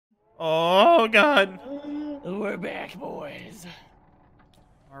Oh, God. We're back, boys.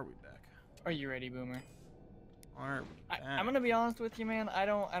 Are we back? Are you ready, Boomer? Are we back? I'm gonna be honest with you, man. I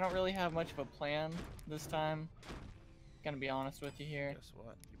don't really have much of a plan this time. Gonna be honest with you here. Guess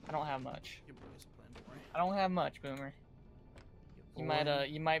what? I don't have much. Your boy's a plan for me. I don't have much, Boomer.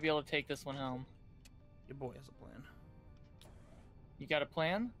 You might be able to take this one home. Your boy has a plan. You got a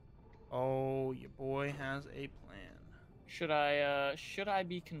plan? Oh, your boy has a plan. Should I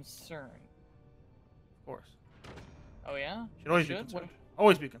be concerned? Of course. Oh yeah? Should always be concerned.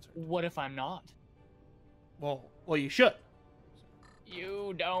 Always be concerned. What if I'm not? Well, you should.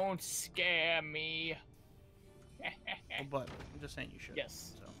 You don't scare me. Oh, but I'm just saying you should.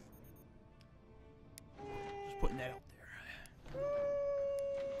 Yes. So, just putting that out there.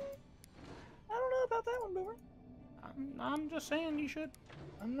 I don't know about that one, Boomer. I'm just saying you should.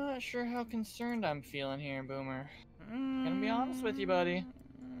 I'm not sure how concerned I'm feeling here, Boomer. Gonna be honest with you, buddy.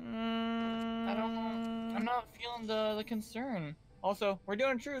 I don't know. I'm not feeling the concern. Also, we're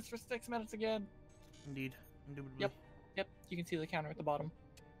doing truce for 6 minutes again. Indeed. Indubitably. Yep. You can see the counter at the bottom.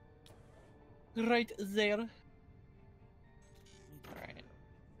 Right there. Alright.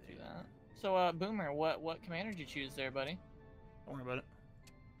 Do that. So, Boomer, what commander did you choose there, buddy? Don't worry about it.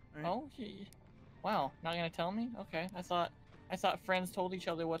 Right. Oh, wow. Not gonna tell me? Okay. I thought friends told each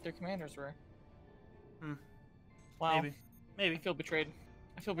other what their commanders were. Wow. Maybe. I feel betrayed.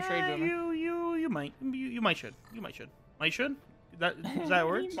 Boomer. You might should. Might should? Is that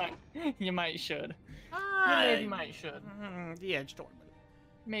words? You might should. Maybe might should. Yeah, just don't worry about it.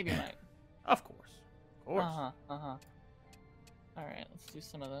 Maybe might. Of course. Alright, let's do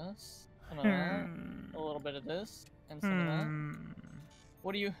some of this. Some of that. A little bit of this. And some of that.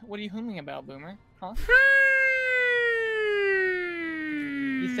 What are you humming about, Boomer? Huh?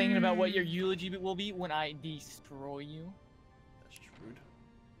 You thinking about what your eulogy will be when I destroy you? That's just rude.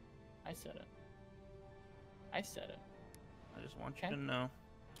 I said it. I just want you to know.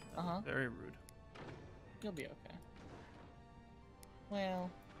 Very rude. You'll be okay. Well,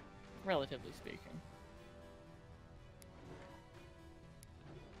 relatively speaking.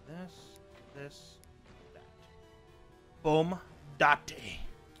 This, that. Boom, dotty.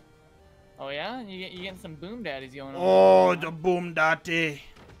 Oh yeah? You getting some boom daddies going on? Oh, the boom dotty.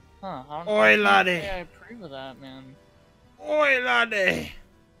 Huh, Oi, laddie. I approve of that, man. Oi, laddie.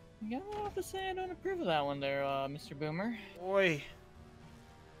 You got a lot to say I don't approve of that one there, Mr. Boomer. Oi.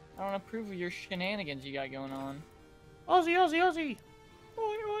 I don't approve of your shenanigans you got going on. Aussie, Aussie, Aussie. Oi,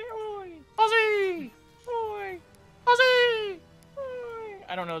 oi, oi. Aussie. Oi. Aussie. Oi.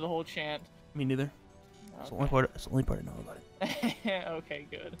 I don't know the whole chant. Me neither. Okay. That's the only part I know about it. Okay,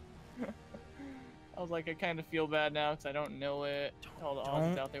 good. I was like, I kind of feel bad now because I don't know it. To all the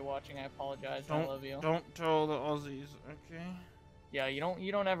Aussies out there watching, I apologize. I love you. Don't tell the Aussies, okay? Yeah, you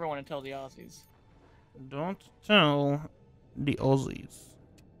don't ever want to tell the Aussies. Don't tell the Aussies.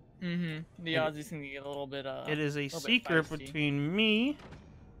 The Aussies can get a little bit it is a secret feisty. between me,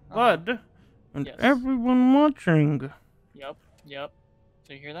 Bud, and Yes. everyone watching. Yep.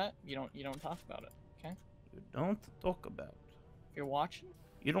 So you hear that? You don't talk about it, okay? You don't talk about. If you're watching.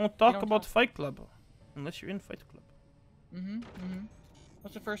 You don't talk about Fight Club, unless you're in Fight Club.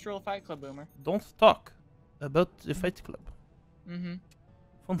 What's the first rule of Fight Club, Boomer? Don't talk about the Fight Club. Fun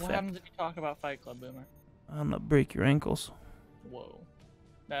What fact. happens if you talk about Fight Club, Boomer? I'm gonna break your ankles. Whoa.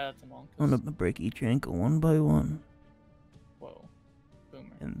 That's a monk. I'm gonna break each ankle one by one. Whoa.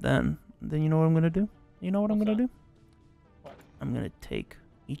 Boomer. And then you know what I'm gonna do? You know what I'm gonna do? What? I'm gonna take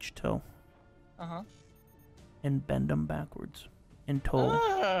each toe and bend them backwards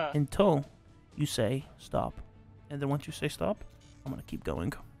until you say stop. And then once you say stop, I'm gonna keep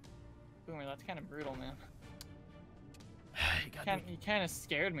going. Boomer, that's kind of brutal, man. You kind of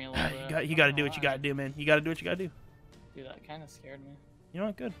scared me a little bit. You gotta do what you gotta do, man. You gotta do what you gotta do. Dude, that kind of scared me. You know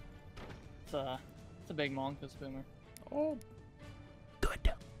what? Good. It's a big monk, this Boomer. Oh,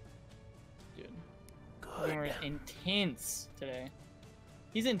 good. Dude. Good. Boomer is intense today.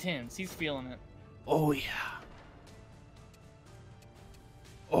 He's intense. He's feeling it. Oh yeah.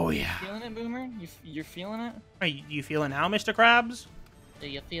 Oh yeah. Feeling it, Boomer? You're feeling it? Are you feeling how, Mr. Krabs? Do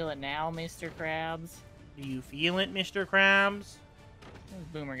you feel it now, Mr. Krabs? Do you feel it, Mr. Krabs? What's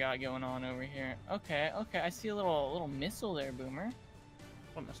Boomer got going on over here? Okay. I see a little missile there, Boomer.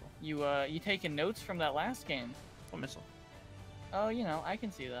 What missile? You taking notes from that last game? What missile? Oh, you know, I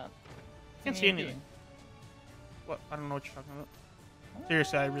can see that. I can't see anything. What? I don't know what you're talking about.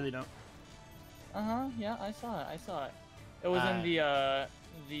 Seriously, I really don't. Yeah, I saw it. It was in the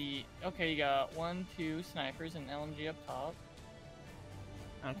okay, you got 1, 2 snipers and LMG up top.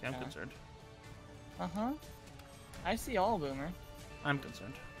 Okay, I'm concerned. I see all, Boomer. I'm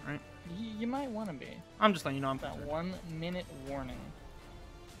concerned. right? You might want to be. I'm just letting you know I'm That concerned. 1 minute warning.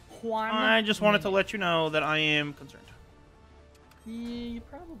 I just wanted to let you know that I am concerned. You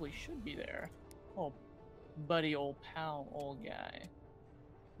probably should be there. Oh, buddy, old pal, old guy.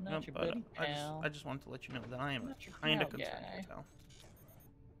 Not Nope, your but buddy pal. I just wanted to let you know that I am Not your kind of pal concerned, guy. pal.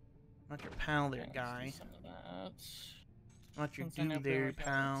 Not your pal there, Okay, let's guy. do some of that. Not your Since I know dude there, Boomer's got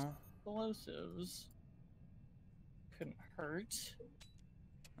pal. Explosives. Couldn't hurt.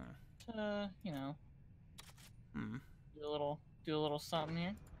 You know, Hmm. do a little something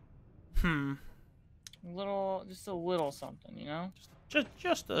here. Hmm. Just a little something, you know.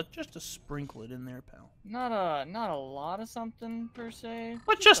 Just to sprinkle it in there, pal. Not a lot of something per se.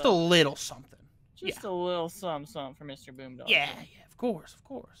 But just a little something. Just a little something for Mr. Boomdog. Yeah, of course, of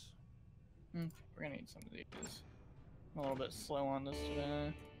course. We're gonna need some of these. I'm a little bit slow on this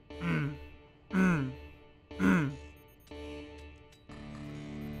today.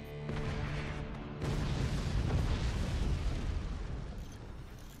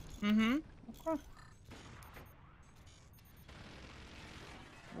 Okay.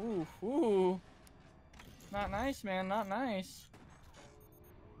 Ooh. Not nice, man. Not nice.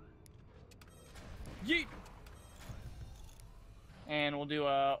 Yeet. And we'll do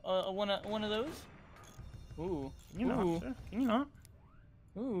one of those. Ooh. Can you not, sir? Can you not?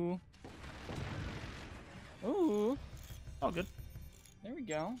 Ooh. Ooh. All good. There we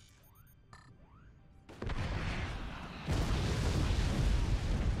go.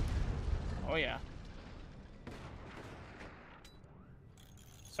 Oh yeah.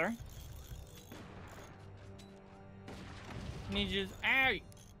 Sir? Need you. Ow!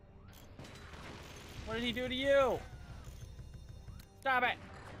 What did he do to you? Stop it!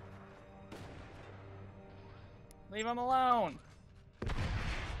 Leave him alone.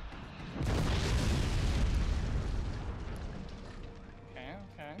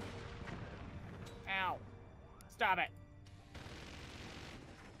 Okay. Ow. Stop it.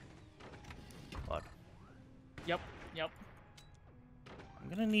 Bud. Yep. I'm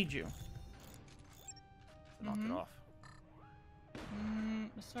gonna need you to knock it off.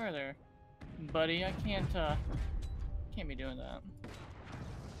 Sorry there, buddy. I can't be doing that.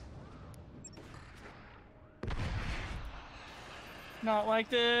 Not like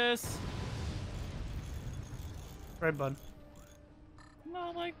this. Right, bud.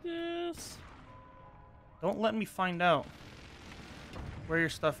 Not like this. Don't let me find out where your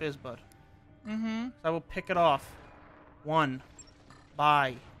stuff is, bud. I will pick it off. One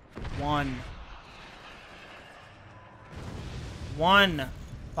by one. One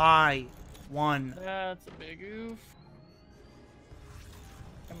by one. That's a big oof.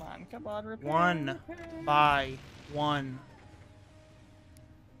 Come on, repair. One by one.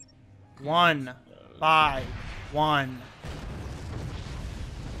 One by one.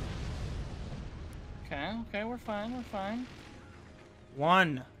 Okay, we're fine.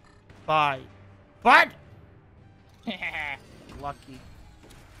 One by. What? Lucky.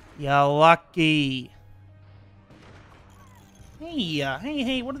 You're lucky.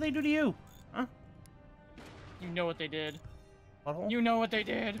 Hey, what did they do to you? Huh? You know what they did. Butthole? You know what they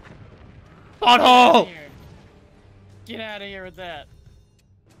did. Butthole! Get out of here with that.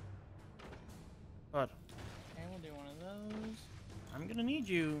 Bud. Okay, we'll do one of those. I'm gonna need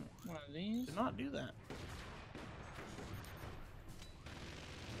you One of these. to not do that.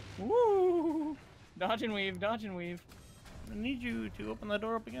 Woo! Dodge and weave. I'm gonna need you to open that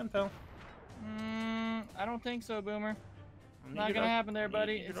door up again, pal. I don't think so, Boomer. Not gonna happen there,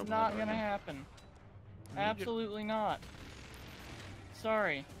 buddy. It's not gonna happen. Absolutely not.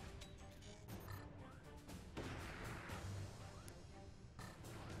 Sorry.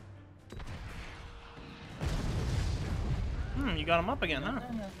 You got him up again, huh?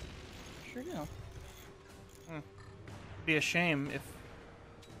 Sure do. Be a shame if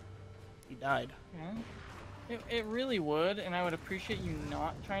he died. Yeah. It really would, and I would appreciate you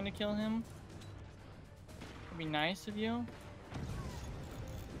not trying to kill him. It'd be nice of you.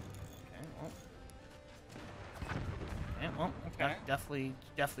 Okay. Definitely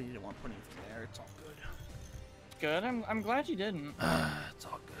didn't want to put anything there. It's all good. Good. I'm glad you didn't. It's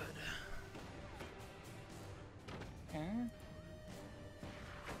all good. Okay.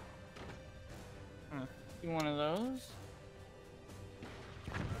 Do one of those.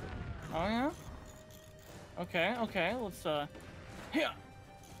 Oh yeah. Okay. Let's here.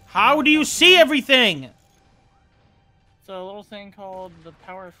 How do you see everything? It's a little thing called the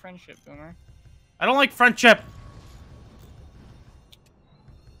power of friendship, Boomer. I don't like friendship.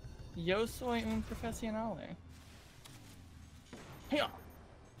 Yo soy un profesionale. Here.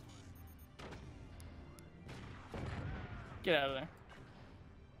 Get out of there.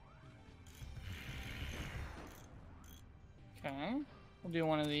 Okay. We'll do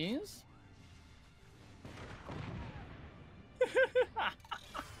one of these.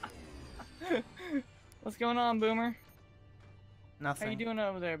 What's going on, Boomer? Nothing. How you doing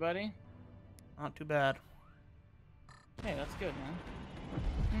over there, buddy? Not too bad. Hey, that's good,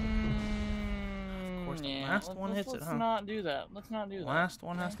 man. Of course, the Yeah, last one hits it, let's huh? not do that. Let's not do that. Last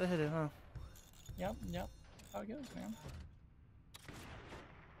one has to hit it, huh? Yep. That's how it goes, man.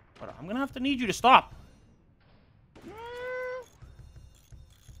 But I'm gonna have to need you to stop.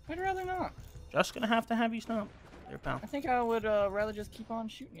 I'd rather not. Just gonna have to have you stop. There, pal. I think I would rather just keep on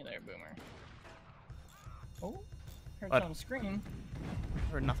shooting you there, Boomer. Oh, heard What? someone scream.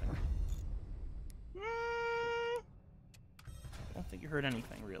 Heard nothing. I don't think you heard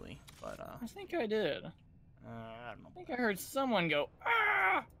anything really, but I think I did. I don't know. I think I heard someone go,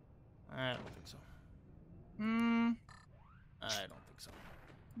 ah! I don't think so. I don't think so.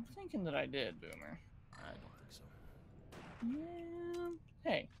 I'm thinking that I did, Boomer. I don't think so. Yeah.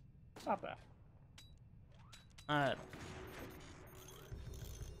 Hey, stop that. I don't.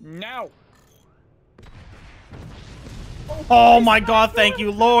 Now! Oh my God! Thank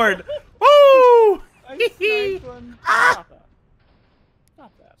you, Lord. Woo! I sniped one. Ah! Stop that.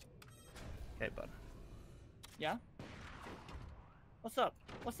 Stop that. Okay, bud. Yeah? What's up?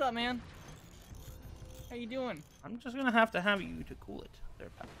 What's up, man? How you doing? I'm just gonna have to have you to cool it. There,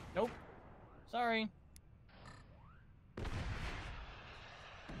 pal. Nope. Sorry.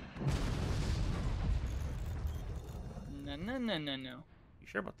 No. You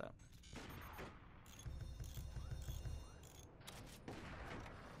sure about that?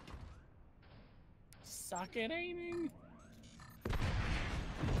 Socket aiming.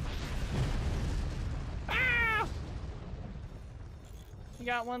 Ah! You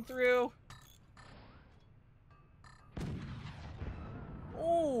got one through.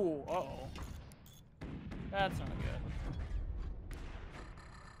 Oh, uh-oh. That's not good.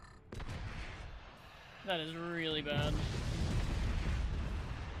 That is really bad.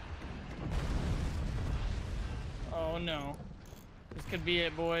 Oh no. This could be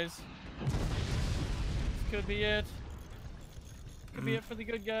it, boys. This could be it. Could be it for the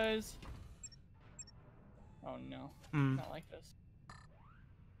good guys. Oh no. Not like this.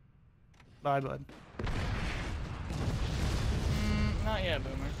 Bye, bud. Not yet,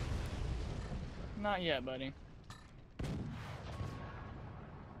 Boomer. Not yet, buddy.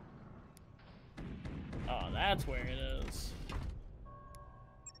 Oh, that's where it is.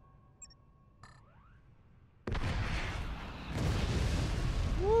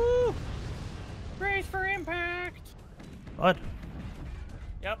 Woo! Brace for impact! Bud.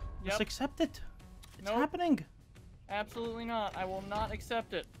 Yep. Just accept it. It's Nope. happening. Absolutely not. I will not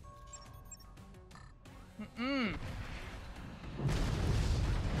accept it.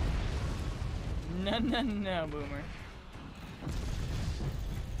 No, Boomer.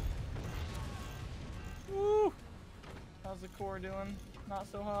 Woo! How's the core doing? Not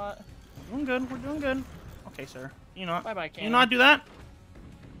so hot. We're doing good. We're doing good. Okay, sir. You not. Bye-bye, Cannon. You not do that?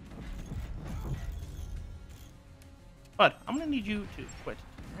 Bud, I'm gonna need you to quit.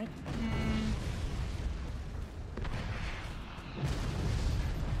 Right?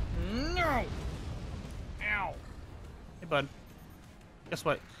 No! Ow! Hey, bud. Guess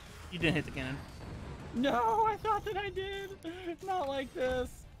what? You didn't hit the cannon. No, I thought that I did. Not like this.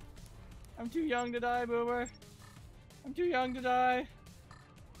 I'm too young to die, Boomer. I'm too young to die.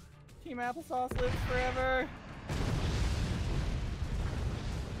 Team Applesauce lives forever.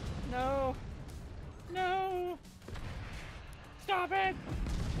 No. No. Stop it.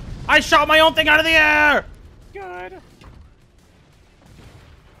 I shot my own thing out of the air! Good.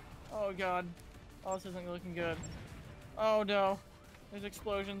 Oh, God. Oh, this isn't looking good. Oh, no. There's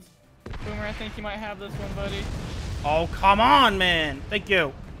explosions. Boomer, I think you might have this one, buddy. Oh, come on, man. Thank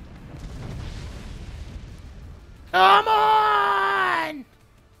you. Come on!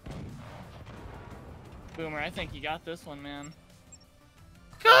 Boomer, I think you got this one, man.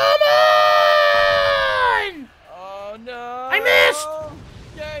 Come on! Oh, no. I missed!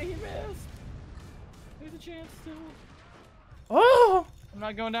 Yeah, he missed. There's a chance still. Oh! I'm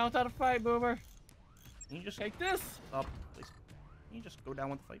not going down without a fight, Boomer. Can you just Take this. stop, please? Can you just go down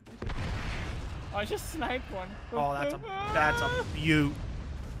with the fight, please? Oh, I just sniped one. Oh, that's a beaut.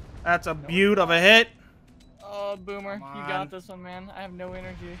 That's a beaut of a hit. Oh, Boomer, Come you on. got this one, man. I have no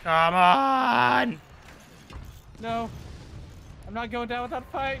energy. Come on! No. I'm not going down without a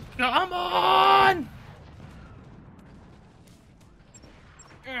fight. Come on!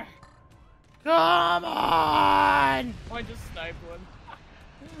 Ugh. Come on! Oh, I just sniped one.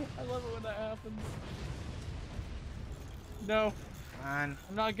 I love it when that happens. No. Come on.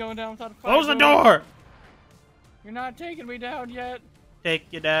 I'm not going down without a fight. Close the Boomer. door! You're not taking me down yet. Take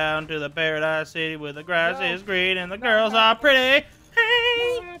you down to the paradise city where the grass No. is green and the Not girls are pretty.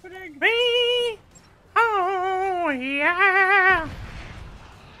 Hey, Not happening. me. Oh, yeah.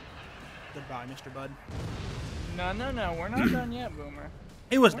 Goodbye, Mr. Bud. No, no, no. We're not done yet, Boomer.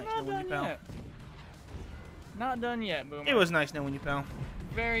 It was We're nice not knowing you, done pal. yet. Not done yet, Boomer. It was nice knowing you, pal.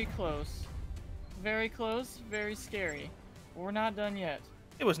 very close. Very close, very scary. We're not done yet.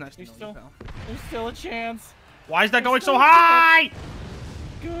 It was nice to There's know you, still, pal. there's still a chance. Why is that going so still a high?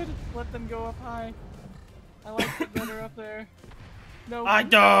 Good. Let them go up high. I like it better up there. No. I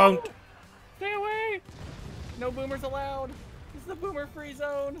don't. No! Stay away. No boomers allowed. This is the boomer free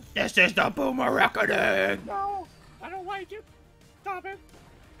zone. This is the Boomer Reckoning. No. I don't like it. Stop it.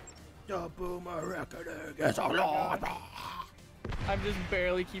 The Boomer Reckoning is a lot. I'm just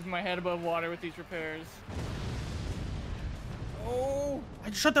barely keeping my head above water with these repairs. Oh. I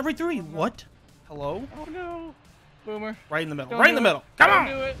just shot that right through you. What? Hello? Oh no. Boomer. Right in the middle. Don't Right in do the it. middle. Come Don't on.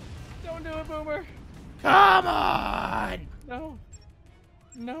 do it. Don't do it, Boomer. Come on. No.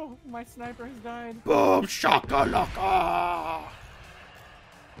 No, my sniper has died. Boom shakalaka.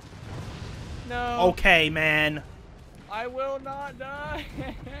 No. Okay, man. I will not die.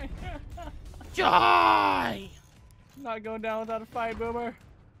 Die. Not going down without a fight, Boomer.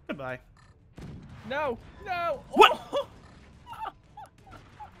 Goodbye. No. No. What?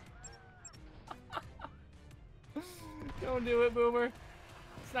 Don't do it, Boomer.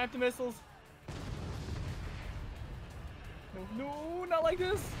 Snipe the missiles. No, no, not like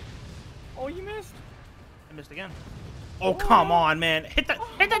this. Oh, you missed. I missed again. Oh, come on, man. Hit the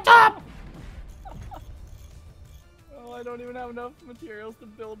top. Oh, I don't even have enough materials to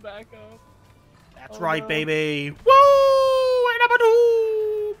build back up. That's Oh, right, no. baby. Woo! And up a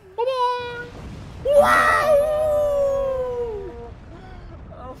doo. Bye-bye. Wow!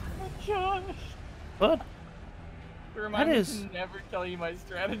 Oh my gosh. But Remind That me is- to never tell you my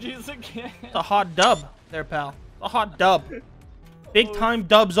strategies again. it's a hot dub there, pal. It's a hot dub. Big time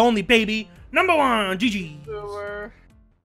dubs only, baby. Number one, GG. Boomer.